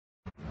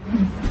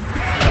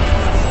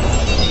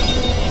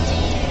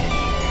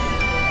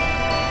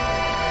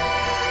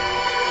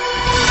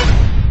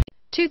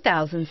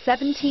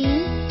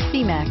2017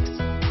 C-Max.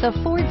 The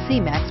Ford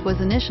C-Max was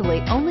initially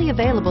only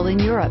available in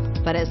Europe,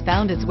 but has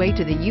found its way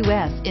to the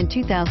U.S. in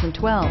 2012.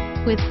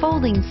 With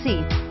folding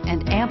seats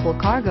and ample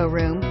cargo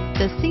room,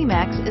 the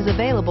C-Max is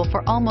available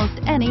for almost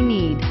any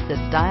need. The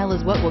style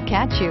is what will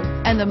catch you,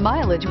 and the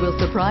mileage will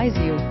surprise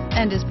you,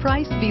 and is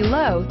priced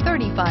below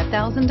 $35,000.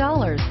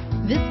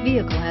 This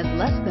vehicle has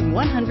less than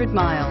 100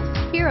 miles.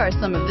 Here are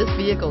some of this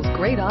vehicle's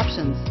great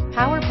options: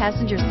 power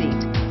passenger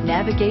seat,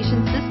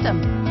 navigation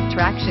system,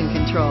 traction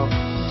control,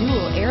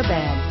 dual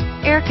airbags,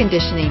 air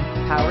conditioning,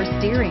 power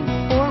steering,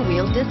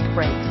 four-wheel disc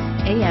brakes,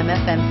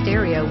 AM/FM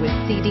stereo with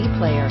CD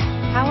player,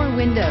 power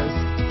windows,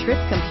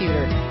 trip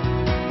computer.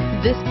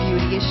 This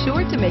beauty is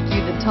sure to make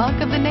you the talk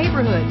of the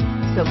neighborhood.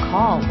 So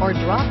call or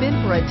drop in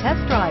for a test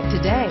drive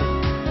today.